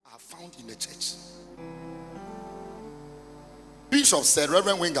found in the church. Bishop said,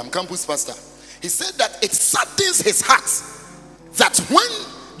 Reverend Wingham, campus pastor, he said that it saddens his heart that when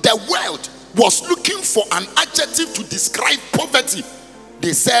the world was looking for an adjective to describe poverty,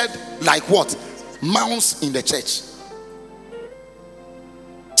 they said, like what? Mouse in the church.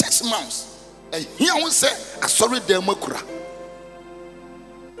 Church mouse. And here we say, I sorry, demokura.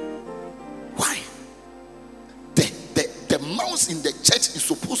 Why? The mouse in the church is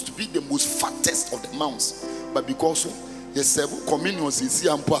supposed to be the most fattest of the mouse, but because the several communions is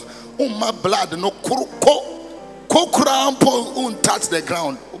here, my blood no won't touch the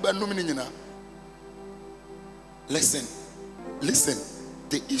ground. Listen.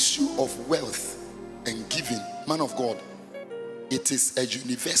 The issue of wealth and giving, man of God, it is a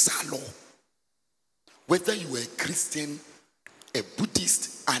universal law. Whether you are a Christian, a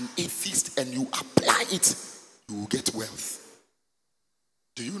Buddhist, an atheist, and you apply it, you will get wealth.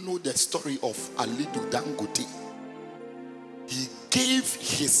 Do you know the story of Alidu Dangote? He gave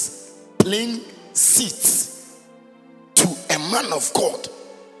his plane seats to a man of God.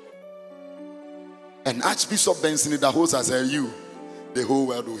 And Archbishop Benson Idahosa said, the whole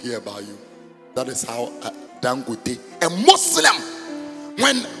world will hear about you. That is how Dangote, a Muslim,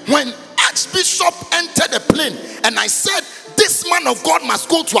 when Archbishop entered the plane, and I said, this man of God must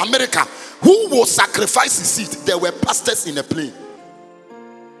go to America. Who will sacrifice his seat? There were pastors in the plane.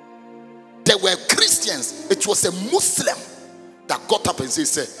 There were Christians. It was a Muslim that got up and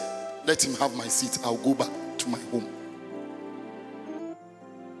said, let him have my seat. I'll go back to my home.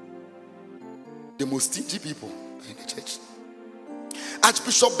 The most stingy people in the church.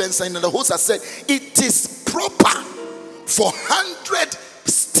 Archbishop Benson and the host has said, it is proper for 100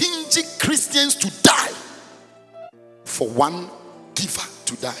 stingy Christians to die for one giver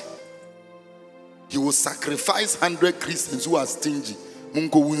to die. He will sacrifice 100 Christians who are stingy.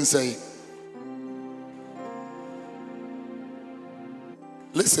 Mungo wouldn't say.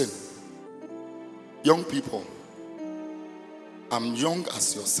 Listen, young people, I'm young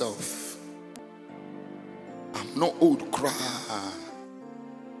as yourself. I'm not old cry,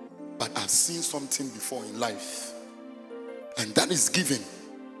 but I've seen something before in life, and that is giving.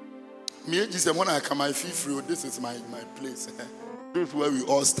 Me just when I come, I feel free. This is my place. This is where we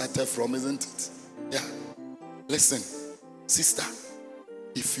all started from, isn't it? Yeah. Listen, sister,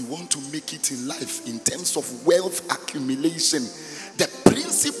 if you want to make it in life in terms of wealth accumulation, the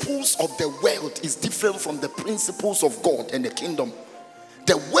principles of the world is different from the principles of God and the kingdom.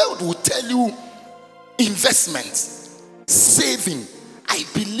 The world will tell you investment, saving. I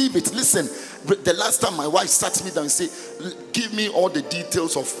believe it. Listen, the last time my wife sat me down and said, give me all the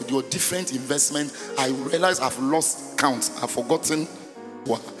details of your different investments, I realized I've lost count. I've forgotten.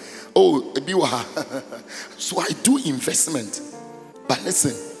 Oh, so I do investment. But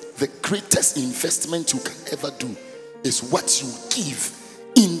listen, the greatest investment you can ever do is what you give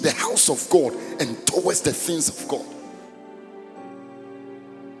in the house of God and towards the things of God.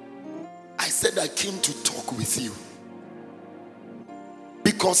 I said I came to talk with you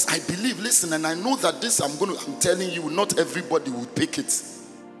because I believe, listen, and I know that this I'm telling you, not everybody will pick it,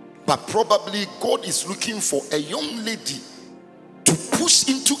 but probably God is looking for a young lady to push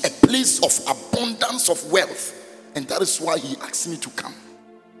into a place of abundance of wealth, and that is why he asked me to come.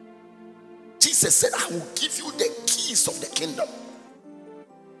 Jesus said, I will give you the keys of the kingdom.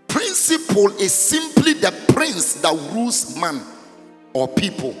 Principle is simply the prince that rules man or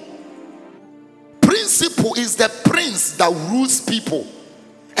people. Principle is the prince that rules people.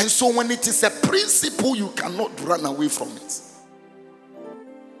 And so when it is a principle, you cannot run away from it.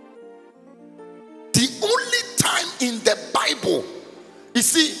 The only time in the Bible, you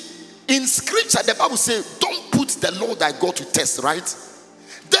see, in scripture, the Bible says, don't put the Lord thy God to test, right?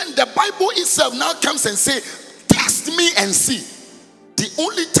 Then the Bible itself now comes and says, test me and see. The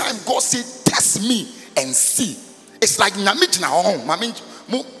only time God said, test me and see. It's like,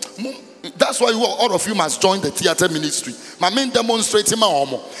 that's why all of you must join the theater ministry. My main demonstrating my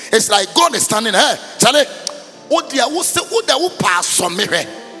homo. It's like God is standing here. Charlie, oh dear, who pass on me? Hey,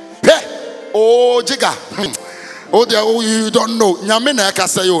 oh Jiga. Oh dear, oh you don't know. Nyamina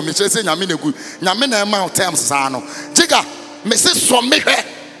kasayo, me say nyamina good. Nyamina amount terms sano. Jiga, me say from me.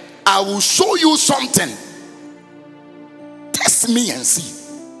 I will show you something. Test me and see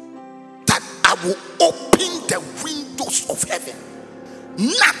that I will open the windows of heaven.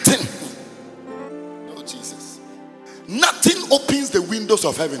 Nothing. Oh Jesus. Nothing opens the windows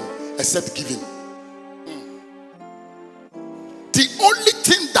of heaven except giving. The only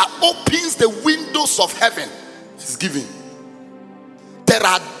thing that opens the windows of heaven is giving. There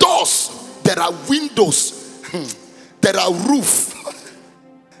are doors, there are windows, there are roof.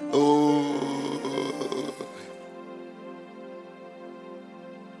 Oh,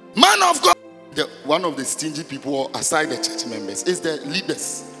 man of God. One of the stingy people aside the church members is the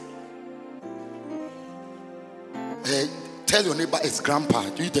leaders. Tell your neighbor it's grandpa.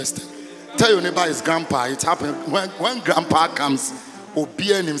 Do you just tell your neighbor it's grandpa? It happened when grandpa comes.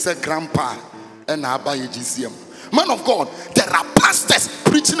 Obey him say grandpa and Abba GCM. Man of God, there are pastors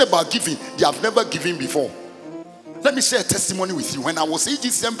preaching about giving. They have never given before. Let me share a testimony with you. When I was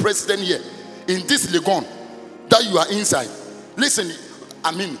AGCM president here in this Legon that you are inside, listen.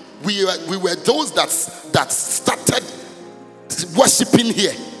 I mean, we were those that started worshiping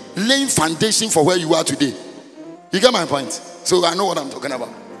here, laying foundation for where you are today. You get my point? So I know what I'm talking about.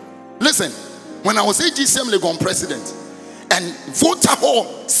 Listen, when I was AGCM Legon president, and Voter Hall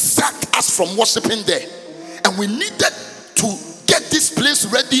sacked us from worshiping there, and we needed to get this place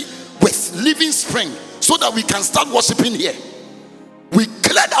ready with Living Spring so that we can start worshiping here. We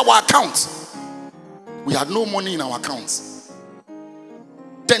cleared our account. We had no money in our accounts.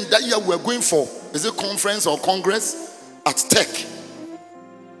 Then that year we were going for, is it conference or congress at Tech?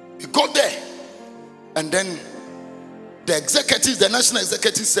 We got there, and then the executives, the national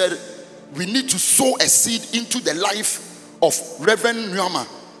executive said, we need to sow a seed into the life of Reverend Nyama,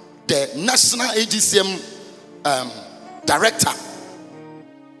 the national AGCM director.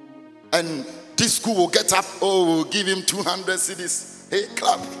 And this school will get up, we'll give him 200 cedis. Hey,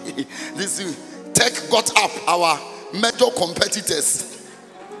 clap. This Tech got up, our major competitors.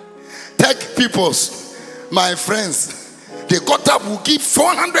 Tech peoples, my friends, they got up, we'll give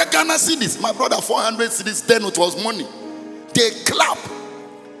 400 Ghana cedis. My brother, 400 cedis, then it was money. They clap.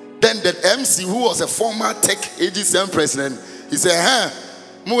 Then the MC, who was a former Tech AGCM president, he said, I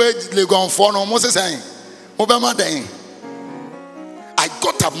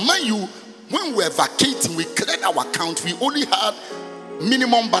got up. Mind you, when we were vacating, we cleared our account. We only had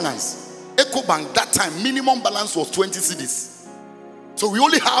minimum balance. EcoBank that time, minimum balance was 20 cedis. So we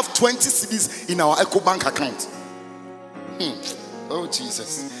only have 20 cedis in our EcoBank account. Oh,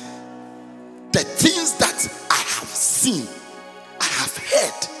 Jesus. The things that I have seen, I have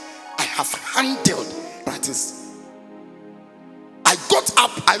heard, I have handled, that is. I got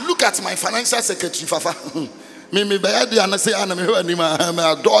up, I look at my financial secretary, Fafa. Me say,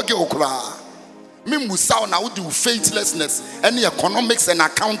 me musao na do faithlessness, any economics and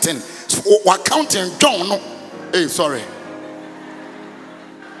accounting. Accounting don't know. Hey, sorry.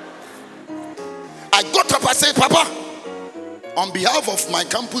 I got up, I said, Papa, on behalf of my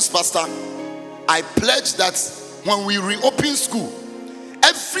campus pastor, I pledge that when we reopen school,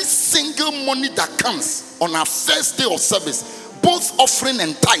 every single money that comes on our first day of service, both offering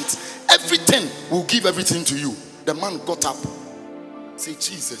and tithe, everything, we'll give everything to you. The man got up, say,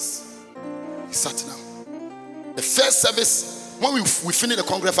 Jesus. He sat down. The first service, when we finished the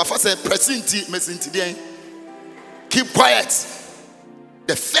congress, Papa said, keep quiet.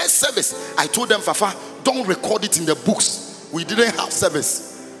 The first service, I told them, Fafa, don't record it in the books. We didn't have service.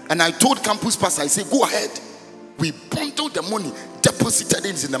 And I told campus pastor, I said, go ahead. We bundled the money, deposited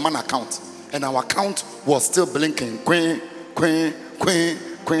it in the man account. And our account was still blinking. Queen,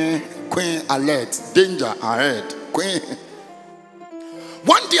 alert, danger ahead. Queen.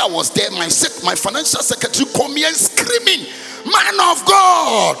 One day I was there, my financial secretary called me and screaming, man of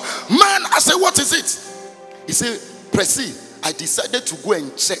God, man. I said, what is it? He said, Presi, I decided to go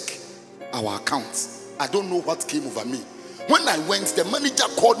and check our accounts. I don't know what came over me. When I went, the manager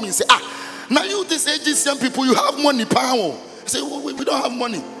called me and said, now you this AGCM people, you have money, power. I said, we don't have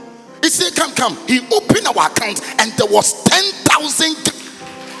money. He said, come. He opened our account and there was 10,000.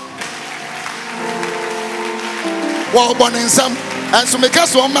 Well, born in some, and so make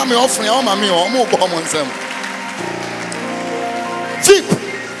us one mommy offering, all mommy, or more bomb on some. Cheap.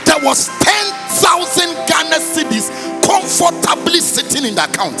 There was 10,000 Ghana cedis comfortably sitting in the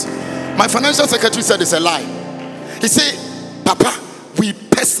account. My financial secretary said it's a lie. He said, Papa,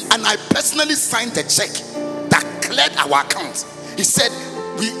 and I personally signed the check that cleared our account. He said,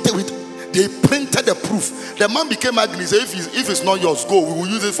 they printed the proof. The man became angry. He said, if it's not yours, go. We will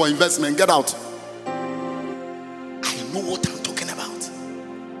use it for investment. Get out. I know what I'm talking about.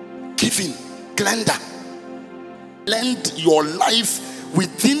 Giving, Glenda. Lend your life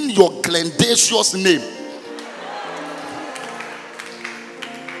within your glendacious name.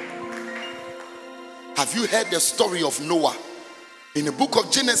 Have you heard the story of Noah? In the book of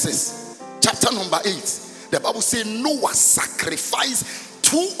Genesis, chapter number 8, the Bible says Noah sacrificed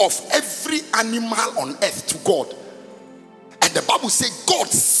 2 of every animal on earth to God. And the Bible says God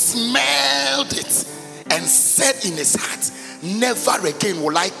smelled it and said in his heart, never again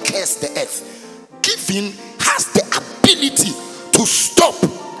will I curse the earth. Giving has the ability to stop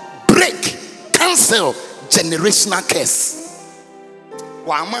cancel generational curse.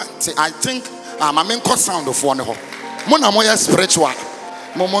 I think I'm a main sound of one. Mona moya spiritual.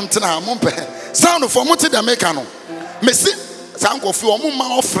 Momontana mompe. Sound of Monte the Mecano. Messi, sound of your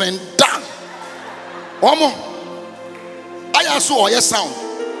mumma friend down. Omo. I saw your sound.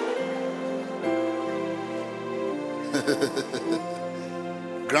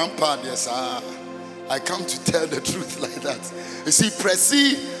 Grandpa, yes, I come to tell the truth like that. You see,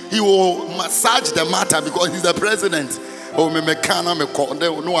 Presi, he will massage the matter because he's the president. Oh, me mekana me ko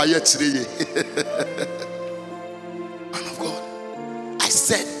no ayechire. Man of God, I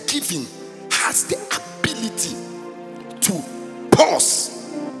said giving has the ability to pause,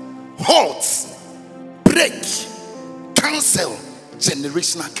 halt, break, cancel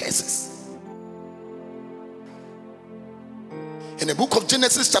generational curses. In the book of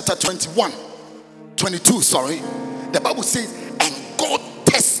Genesis chapter 22, the Bible says, and God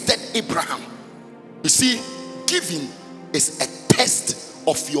tested Abraham. You see, giving is a test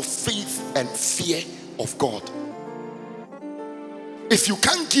of your faith and fear of God. If you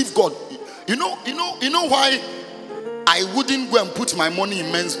can't give God, you know why I wouldn't go and put my money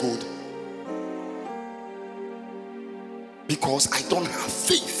in men's gold? Because I don't have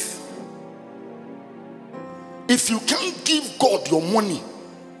faith. If you can't give God your money,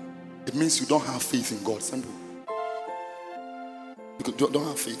 it means you don't have faith in God. Simple. You don't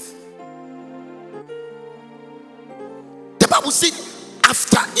have faith. The Bible said,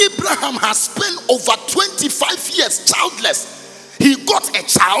 after Abraham has spent over 25 years childless, he got a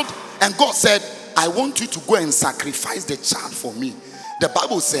child, and God said, I want you to go and sacrifice the child for me. The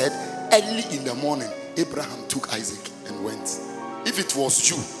Bible said, early in the morning, Abraham took Isaac and went. If it was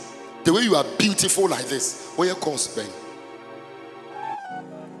you, the way you are beautiful like this, where your cost Ben?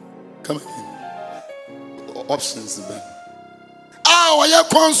 Come in. Options Ben. Where your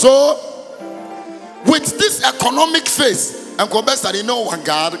console? With this economic phase, and go best that you know one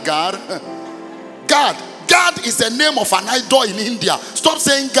God is the name of an idol in India. Stop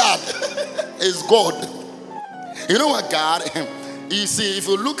saying God. It's God. You know what God? You see, if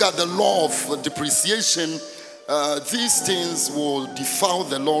you look at the law of depreciation, these things will defile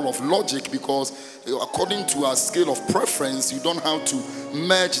the law of logic, because according to a scale of preference, you don't have to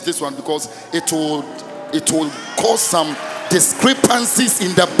merge this one, because it will cause some discrepancies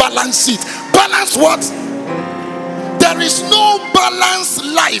in the balance sheet. Balance what? There is no balanced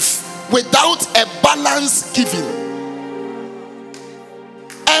life without a balanced giving.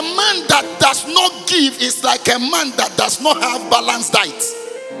 A man that does not give is like a man that does not have balanced diet.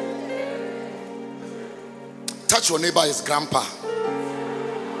 Touch your neighbor, his grandpa.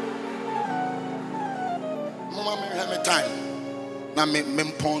 Mama, me have me time. Na me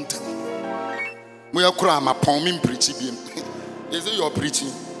ponte. We are crying my pon me preaching. Is it your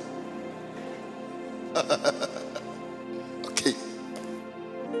preaching? Okay.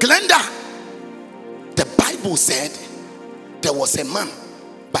 Glenda, the Bible said there was a man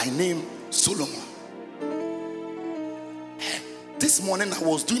by name Solomon. This morning I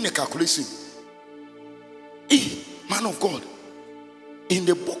was doing a calculation. Man of God, in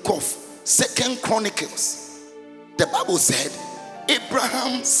the book of 2 Chronicles, the Bible said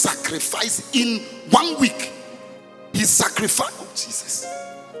Abraham sacrificed in 1 week. He sacrificed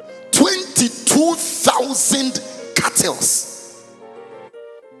 22,000 cattle,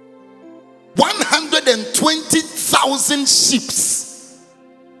 120,000 sheep.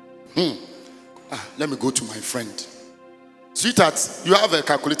 Let me go to my friend. Sweetheart, you have a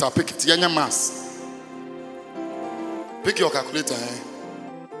calculator. Pick it. Yanya mass. Pick your calculator.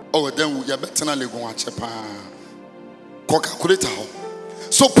 Oh, then we are better than go and check. Calculator.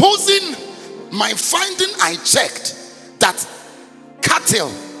 Supposing my finding, I checked that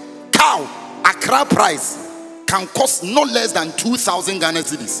cow, Accra price can cost no less than 2,000 Ghana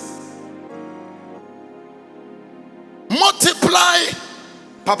cedis. Multiply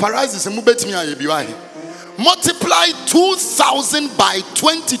paparazzi is a mubet me. Multiply 2,000 by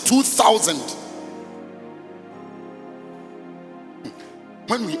 22,000.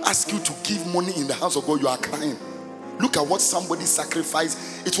 When we ask you to give money in the house of God, you are crying. Look at what somebody sacrificed.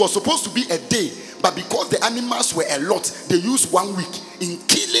 It was supposed to be a day, but because the animals were a lot, they used 1 week in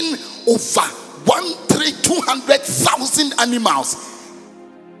killing over 200,000 animals.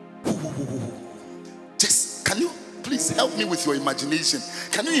 Just, can you please help me with your imagination?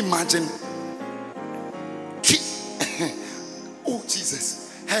 Can you imagine? Oh Jesus!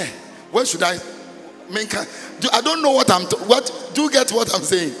 Hey, where should I? I don't know what do you get what I'm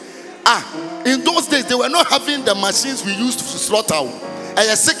saying? In those days they were not having the machines we used to slaughter.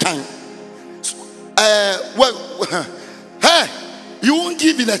 Hey, you won't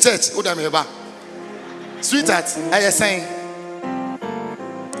give in a church. Sweetheart, I am saying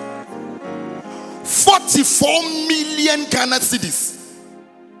 44 million Ghana cedis.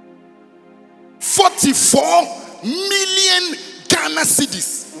 44 million Ghana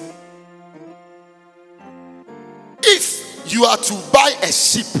cedis. If you are to buy a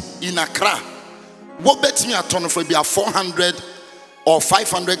ship in Accra, what bet me a ton for be 400 or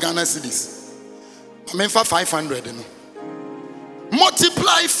 500 Ghana cedis? I mean for 500, you know.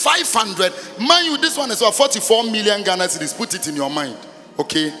 Multiply 500. Mind you, this one is 44 million Ghana cedis. Put it in your mind.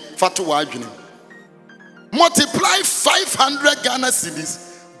 Okay? Fatu wajuni. Multiply 500 Ghana cedis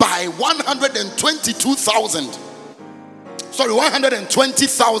by 122,000. Sorry,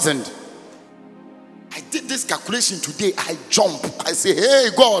 120,000. I did this calculation today. I jump. I say,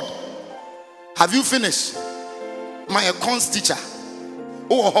 hey, God, have you finished? My accounts teacher.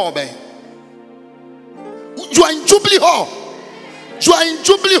 Oh, man. You are in Jubilee Hall. You are in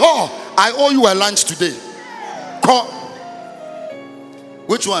Jubilee Hall. I owe you a lunch today. Call.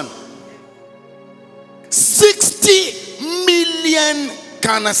 Which one? 60 million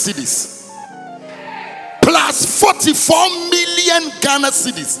Ghana cedis. Plus 44 million Ghana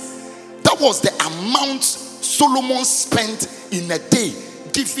cedis. That was the amount Solomon spent in a day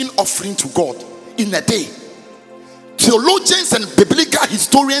giving offering to God. In a day. Theologians and biblical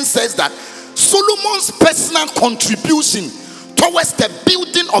historians says that Solomon's personal contribution towards the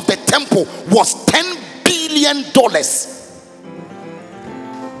building of the temple was $10 billion.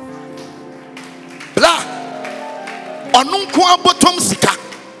 Blah. Onunkwa bottom sika.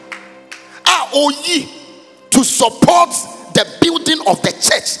 Oyi to support the building of the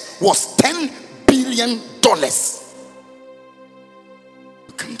church was $10 billion.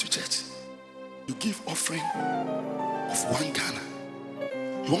 You come to church, you give offering of 1 Ghana.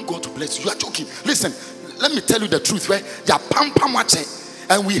 You want God to bless you. You are joking. Listen, let me tell you the truth. Where you are pam watching,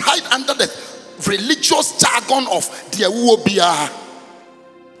 and we hide under the religious jargon of the Uobia.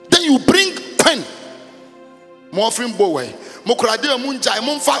 Then you bring pen. More offering boy. Mokrade munja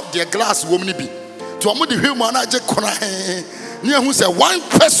munfa the glass woman be. To amu the human aje kona. Near who say 1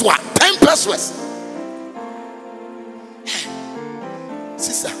 peso, 10 pesos.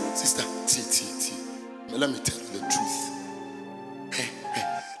 Sister, let me tell you the truth.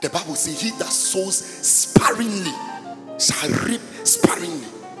 The Bible says, he that sows sparingly shall reap sparingly.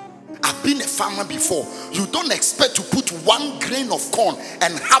 I've been a farmer before. You don't expect to put 1 grain of corn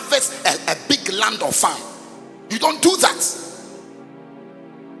and harvest a big land or farm. You don't do that.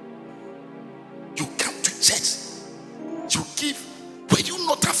 You come to church. You give. Were you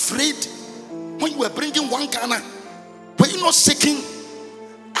not afraid when you were bringing 1 Ghana? Were you not shaking?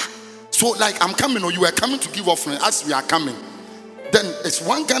 So like I'm coming, or you were coming to give offering as we are coming. Then it's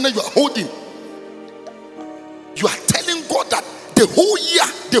 1 Ghana you are holding. You are telling God that the whole year,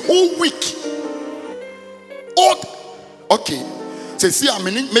 the whole week. Okay. Say, see,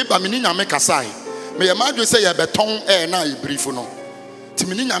 maybe I'm in Kasai. May a man say a beton air now brief no.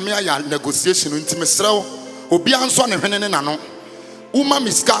 Timini Namia negotiation in Timesrel, Obianson and Henenano. Uma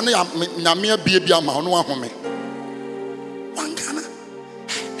Miskane Namia baby Amano home. 1 Ghana.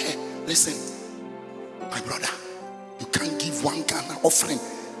 Listen, my brother. You can't give 1 Ghana offering.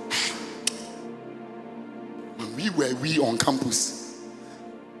 When we were on campus,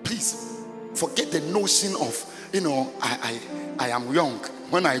 please forget the notion of, I am young.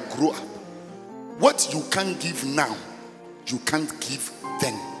 When I grow up, what you can't give now, you can't give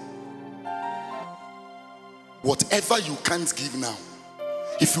then. Whatever you can't give now,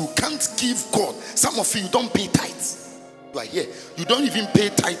 if you can't give God, some of you don't pay tithes. You are here. You don't even pay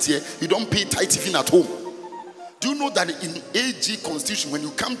tithe here. You don't pay tithe even at home. Do you know that in AG Constitution, when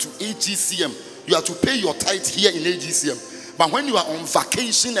you come to AGCM, you have to pay your tithe here in AGCM. But when you are on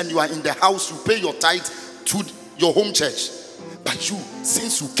vacation and you are in the house, you pay your tithe to your home church. But you,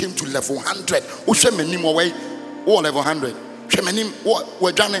 since you came to level 100, level 100,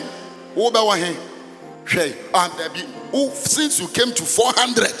 since you came to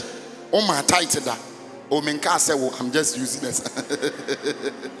 400, my tithe that. I'm just using this.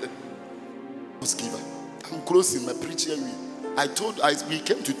 I'm closing my preaching. We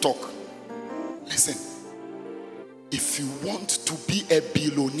came to talk. Listen, if you want to be a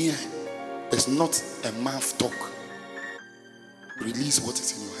billionaire, it's not a mouth talk. Release what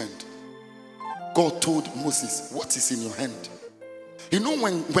is in your hand. God told Moses, what is in your hand? You know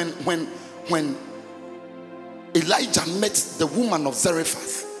when Elijah met the woman of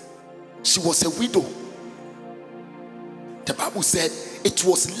Zarephath, she was a widow. The Bible said it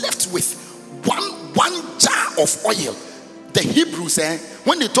was left with one jar of oil. The Hebrews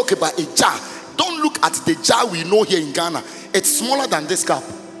when they talk about a jar, don't look at the jar we know here in Ghana. It's smaller than this cup,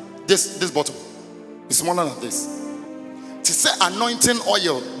 this bottle. It's smaller than this. To say anointing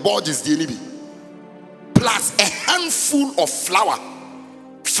oil, board is the enemy. Plus a handful of flour.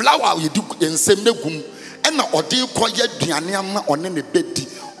 Flour you do in same gum. And now ode koye duane ma one ne bedi.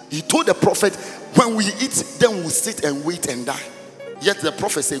 He told the prophet, when we eat, then we'll sit and wait and die. Yet the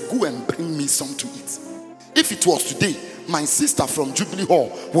prophet said, go and bring me some to eat. If it was today, my sister from Jubilee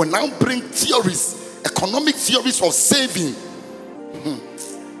Hall will now bring theories, economic theories of saving.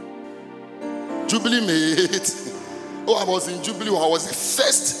 Jubilee mate. Oh, I was in Jubilee Hall. I was the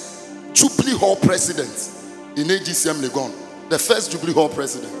first Jubilee Hall president in AGCM Legon. The first Jubilee Hall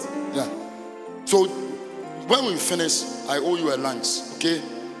president. Yeah. So when we finish, I owe you a lunch. Okay?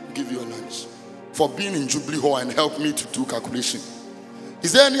 I'll give you a lunch for being in Jubilee Hall and help me to do calculation.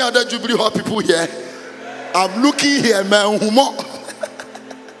 Is there any other Jubilee Hall people here? I'm looking here, man.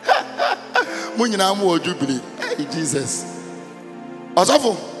 Jubilee. Hey, Jesus.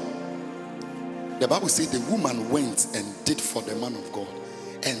 Also, the Bible says the woman went and did for the man of God.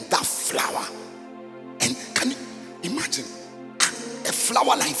 And that flour. And can you imagine a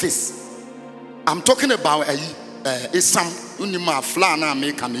flour like this? I'm talking about a some unima flour na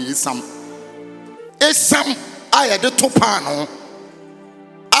make an some. A some I had the topano.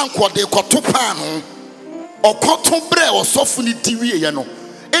 Uncle de cotopano. Or cotton bread or softly TV, you know.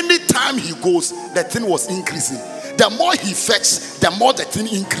 Anytime he goes, the thing was increasing. The more he fetched, the more the thing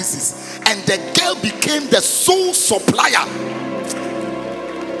increases. And the girl became the sole supplier.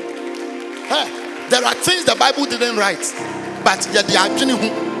 There are things the Bible didn't write, but yet they are doing.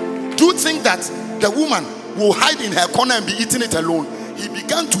 Do you think that the woman will hide in her corner and be eating it alone? He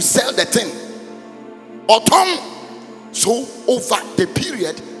began to sell the thing. So over the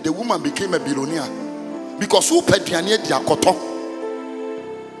period, the woman became a billionaire. Because who paid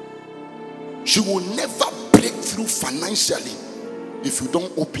she will never break through financially if you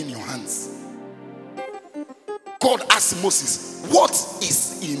don't open your hands. God asked Moses, what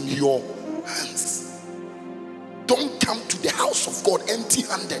is in your hands? Don't come to the house of God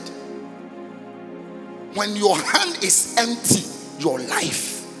empty-handed. When your hand is empty, your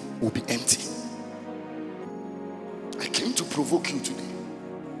life will be empty. I came to provoke you today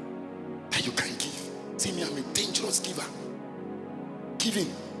that you can give. See me, I'm a dangerous giver.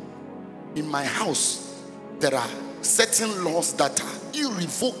 Giving. In my house, there are certain laws that are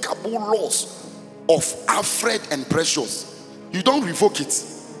irrevocable laws of Alfred and Precious. You don't revoke it.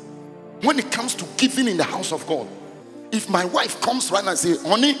 When it comes to giving in the house of God, if my wife comes right now and say,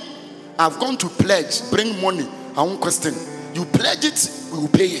 honey, I've gone to pledge, bring money, I won't question. You pledge it, we will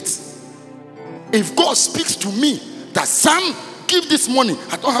pay it. If God speaks to me that son, give this money,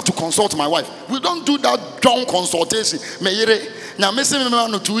 I don't have to consult my wife. We don't do that dumb consultation. Now, missing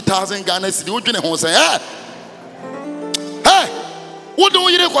 2,000 Ghana cedi. What do you say? Hey, what do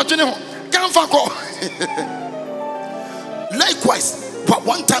you continue? Likewise, but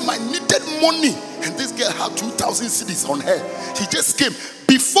one time I needed money, and this girl had 2,000 cedis on her. She just came.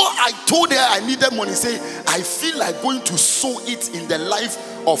 Before I told her I needed money, say, I feel like going to sow it in the life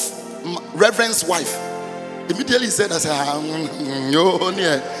of Reverend's wife. Immediately said, I said,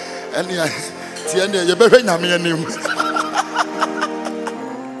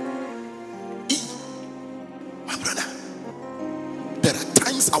 my brother, there are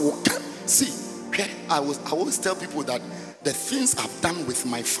times I will come. See, I always tell people that the things I've done with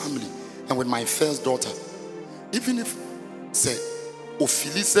my family and with my first daughter, even if say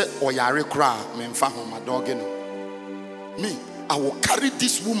Ophilise or Yare Kra, my dog, me, I will carry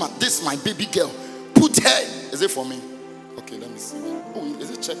this woman, this my baby girl, put her. Is it for me? Okay, let me see. Oh, is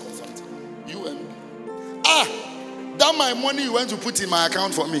it check or something? You and me. That my money you went to put in my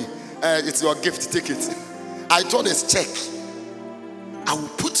account for me. It's your gift, take it. I thought it's check. I will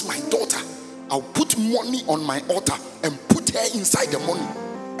put my daughter, I'll put money on my altar and put her inside the money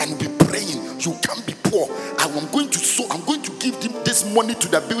and be praying. You can't be poor. I'm going to sow. I'm going to give this money to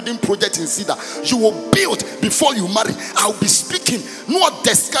the building project in Cedar. You will build before you marry. I'll be speaking. No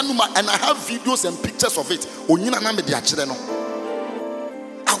deskanuma, and I have videos and pictures of it. I'll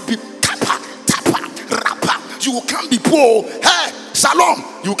be tapa, rapper. You can't be poor. Hey, shalom.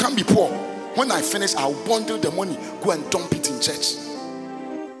 You can't be poor. When I finish, I'll bundle the money, go and dump it in church.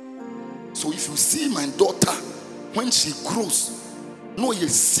 So if you see my daughter, when she grows, no, you're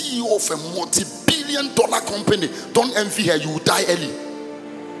CEO of a multi-billion-dollar company. Don't envy her, you will die early.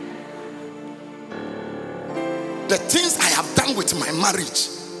 The things I have done with my marriage,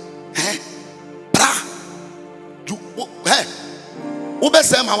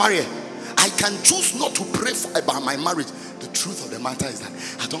 I can choose not to pray about my marriage. The truth of the matter is that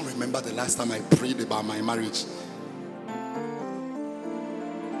I don't remember the last time I prayed about my marriage.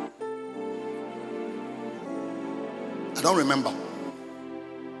 I don't remember.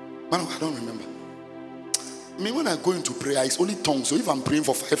 Man, I don't remember. I mean, when I go into prayer, it's only tongues. So if I'm praying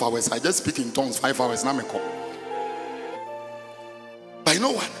for 5 hours, I just speak in tongues 5 hours. Now I call. But you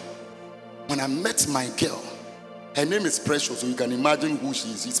know what? When I met my girl, her name is Precious, so you can imagine who she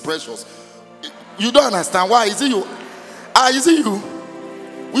is. It's Precious. You don't understand why? Is it you? Is it you?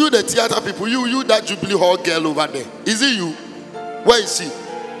 You the theater people, you that Jubilee Hall girl over there. Is it you? Where is she?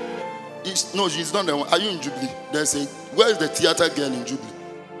 No, she's not the one. Are you in Jubilee? There's a, where is the theater girl in Jubilee?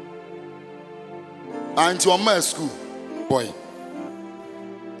 And your my school. Boy.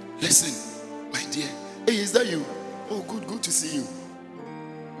 Listen, my dear. Hey, is that you? Oh, good to see you.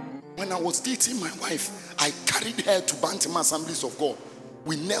 When I was dating my wife, I carried her to Bantam Assemblies of God.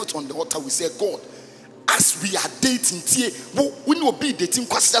 We knelt on the altar. We said, God, as we are dating, we will be dating.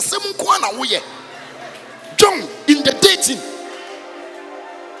 John, in the dating.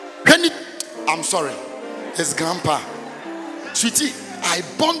 I'm sorry, it's grandpa. Sweetie, I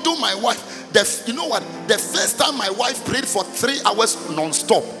bundle my wife. You know what? The first time my wife prayed for 3 hours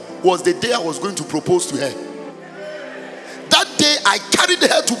non-stop was the day I was going to propose to her. That day, I carried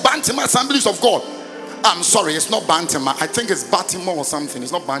her to Bantam Assemblies of God. I'm sorry, it's not Bantam. I think it's Baltimore or something.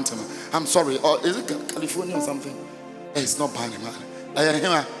 It's not Bantam. I'm sorry. Or is it California or something? It's not Bantam.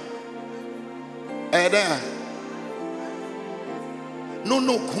 No,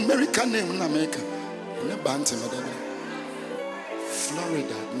 American name in America. Not Bantam.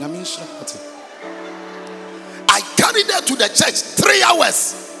 Florida. I carried her to the church 3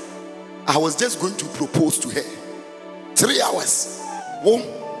 hours. I was just going to propose to her. 3 hours. Who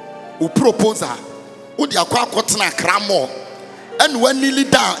propose her? Who the aqua cotton cramo? And when nearly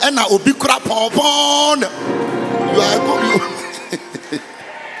down, and I will be crap upon. You are good.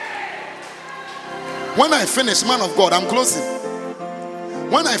 When I finish, man of God, I'm closing.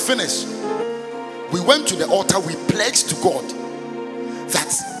 When I finish, we went to the altar. We pledged to God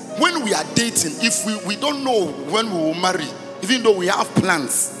that when we are dating, if we don't know when we will marry, even though we have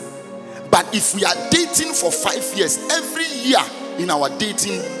plans, but if we are dating for 5 years, every year in our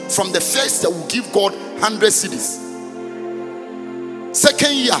dating, from the first year, we'll give God 100 cedis.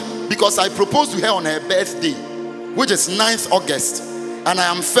 Second year, because I proposed to her on her birthday, which is 9th August, and I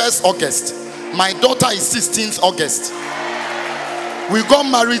am 1st August. My daughter is 16th August. We got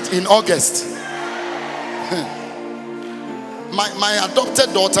married in August. My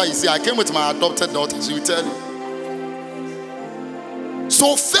adopted daughter is here. I came with my adopted daughter. She will tell you.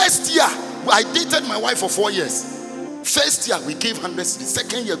 So first year, I dated my wife for 4 years. First year, we gave 100 cedis.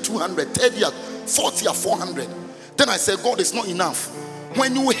 Second year, 200. Third year, fourth year, 400. Then I said, God, it's not enough.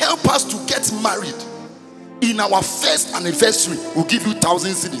 When you help us to get married, in our first anniversary, we'll give you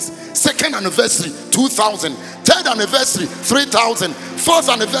 1,000 cedis. Second anniversary, 2,000. Third anniversary, 3,000. Fourth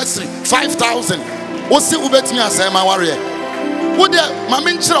anniversary, 5,000. What's the ubet me as my warrior? Would there,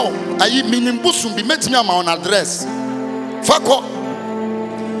 Mamin Chow, I mean Busum be met me on address. Fako.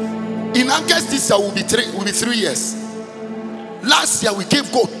 In August this year will be 3 years. Last year we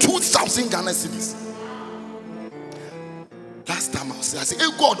gave God 2,000 Ghana cedis. Last time I said,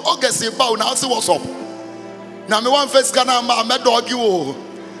 hey God, August about now see what's up. Now me one first Ghana I met dog you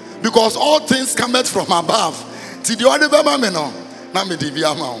because all things come from above. See the other baby no. Now me the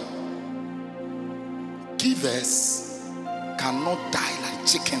amount. Givers cannot die like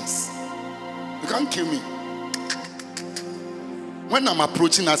chickens. You can't kill me. When I'm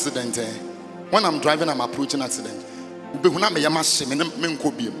approaching accident, when I'm driving, I'm approaching accident. When I'm a na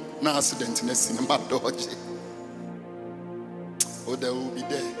accident in the cinema dodge. Oh, they will be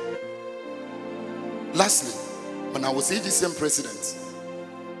there. Lastly, when I was AGCM president,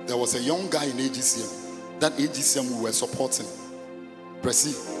 there was a young guy in AGCM. That AGCM we were supporting.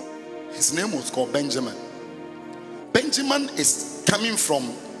 Presi. His name was called Benjamin. Benjamin is coming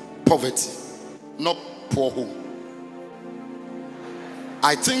from poverty, not poor home.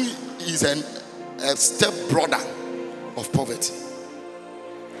 I think he's a step brother of poverty.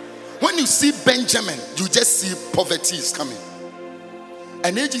 When you see Benjamin, you just see poverty is coming.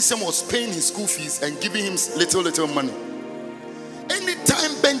 And AGCM was paying his school fees and giving him little money.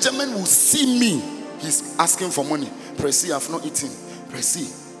 Anytime Benjamin will see me, he's asking for money. Presi, I've not eaten. Presi.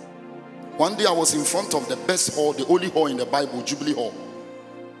 One day I was in front of the best hall, the only hall in the Bible, Jubilee Hall.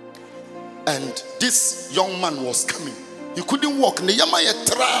 And this young man was coming. He couldn't walk. When he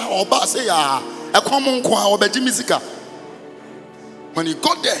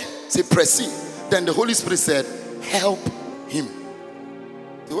got there, say Presi. Then the Holy Spirit said, help him.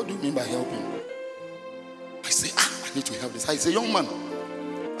 So what do you mean by helping? I say, I need to help this. I say, young man,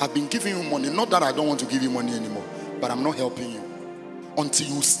 I've been giving you money. Not that I don't want to give you money anymore, but I'm not helping you. Until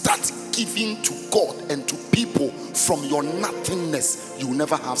you start giving to God and to people from your nothingness, you will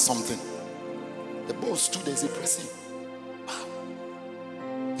never have something. The boss stood there and said, Pressy, wow.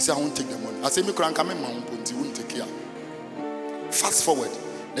 He said, I won't take the money. I said, he won't take care. Fast forward,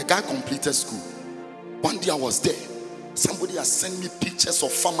 the guy completed school. One day I was there. Somebody has sent me pictures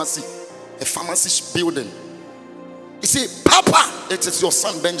of pharmacy, a pharmacy building. He said, Papa, it is your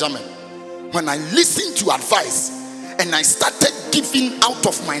son Benjamin. When I listened to advice and I started giving out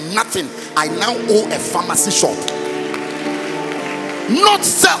of my nothing, I now owe a pharmacy shop. Not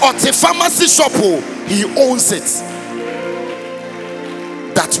say a pharmacy shop, he owns it.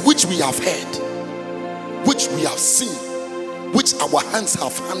 That which we have heard, which we have seen, which our hands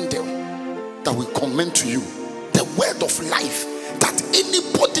have handled, that we commend to you. The word of life, that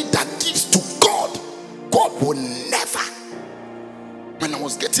anybody that gives to God, God will never. When I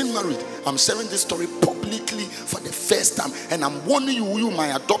was getting married, I'm sharing this story publicly for the first time, and I'm warning you,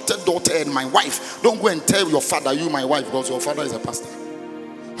 my adopted daughter and my wife, don't go and tell your father, you my wife, because your father is a pastor.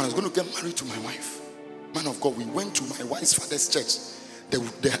 When I was going to get married to my wife, man of God, we went to my wife's father's church.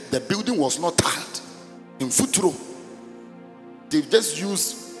 The building was not tiled. In Futuro, they just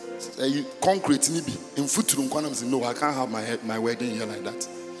used concrete. In Futuro, I said, no, I can't have my wedding here like that.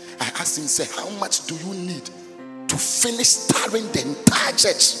 I asked him, say, how much do you need to finish tiling the entire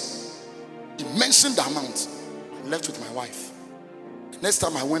church? He mentioned the amount. I left with my wife. Next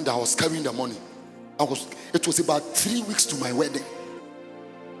time I went there, I was carrying the money. It was about 3 weeks to my wedding.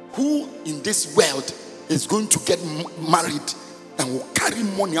 Who in this world is going to get married and will carry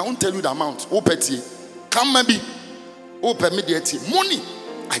money? I won't tell you the amount. Oh, petty. Come maybe. Oh, money.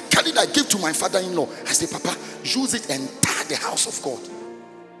 I carried, I gave to my father-in-law. I said, Papa, use it and tie the house of God.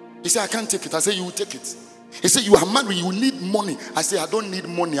 He said, I can't take it. I said, you will take it. He said, you are married, you need money. I said, I don't need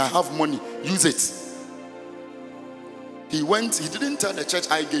money, I have money. Use it. He didn't tell the church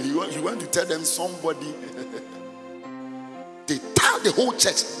I gave. He went to tell them somebody. They tell the whole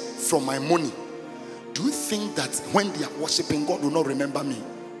church from my money. Do you think that when they are worshiping, God will not remember me?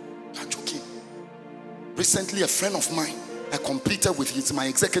 You are joking. Recently, a friend of mine, I completed with my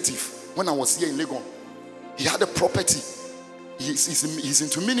executive when I was here in Legon. He had a property. He's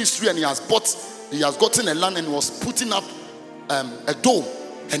into ministry, and he has gotten a land and was putting up a dome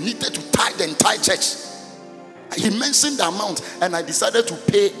and needed to tie the entire church. He mentioned the amount and I decided to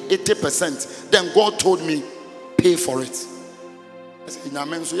pay 80%. Then God told me, pay for it. I said,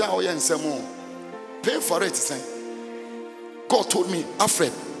 pay for it. God told me,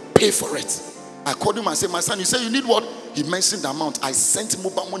 Alfred, pay for it. I called him and said, my son, you say you need what? He mentioned the amount. I sent him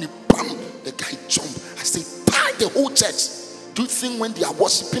mobile money. Bam! The guy jumped. I said, tie the whole church. Do you think when they are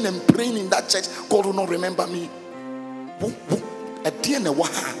worshiping and praying in that church, God will not remember me?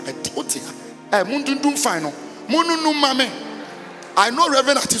 I know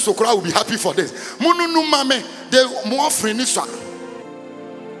Reverend Atisokora will be happy for this.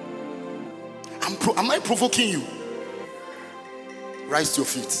 Am I provoking you? Rise to your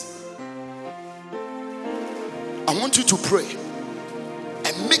feet. I want you to pray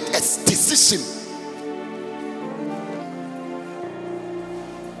and make a decision.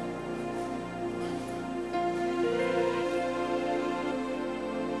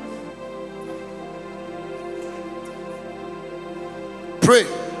 Pray.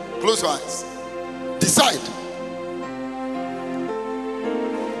 Close your eyes. Decide.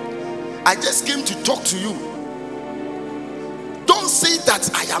 I just came to talk to you. Don't say that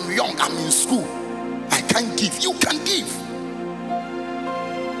I am young, I'm in school, I can't give. You can give.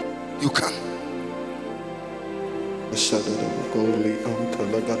 You can. In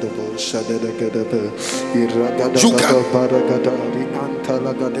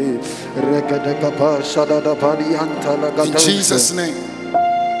Jesus' name.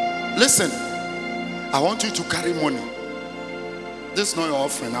 Listen, I want you to carry money. This is not your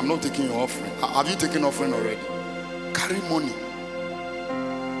offering. I'm not taking your offering. Have you taken offering already? Carry money.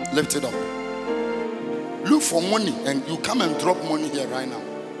 Lift it up. Look for money and you come and drop money here right now.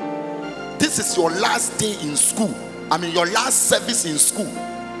 This is your last day in school. Your last service in school.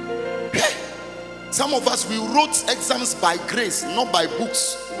 Hey, some of us, we wrote exams by grace, not by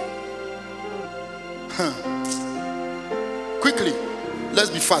books. Quickly, let's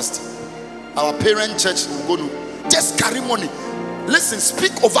be fast. Our parent church will go to just carry money. Listen,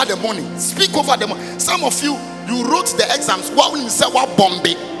 speak over the money. Speak over the money. Some of you, you wrote the exams. What will you say? What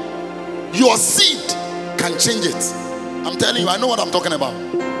Bombay? Your seed can change it. I'm telling you, I know what I'm talking about.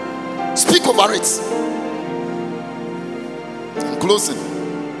 Speak over it. I'm closing.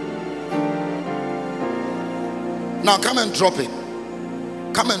 Now come and drop it.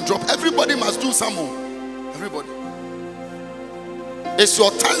 Come and drop. Everybody must do some more. Everybody. It's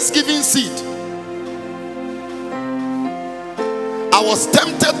your thanksgiving seed. I was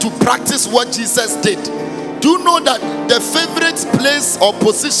tempted to practice what Jesus did. Do you know that the favorite place or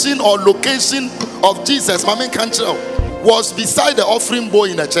position or location of Jesus, Mama Kanchel, was beside the offering bowl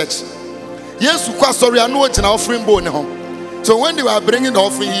in the church? Yes, sorry, I know it's an offering bowl now. So when they were bringing the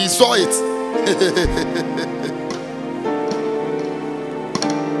offering, he saw it.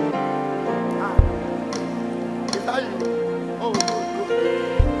 Is that you? Oh,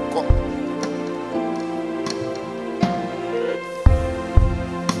 come.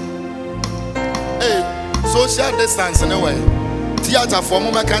 Hey, social distance anyway. Theater for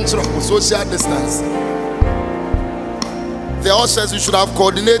Mama Kanchel, social distance. The ushers, you should have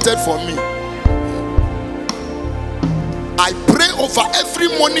coordinated for me. I pray over every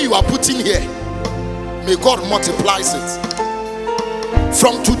money you are putting here. May God multiply it.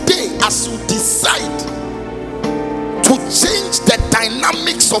 From today, as you decide to change the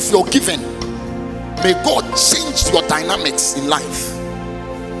dynamics of your giving, may God change your dynamics in life.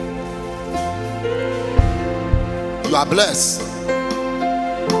 You are blessed.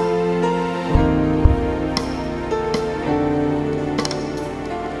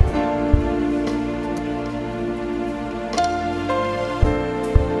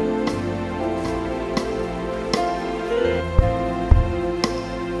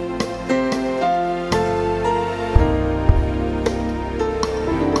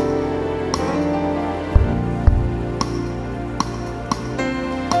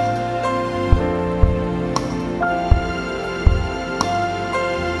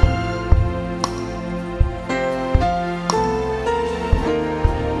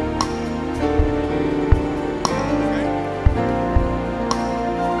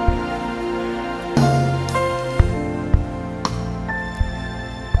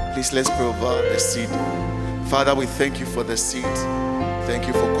 Please let's pray over the seed. Father, we thank you for the seed. Thank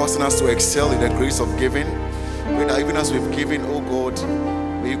you for causing us to excel in the grace of giving. Pray that even as we've given, oh God,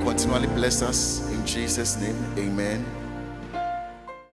 may you continually bless us. In Jesus' name, amen.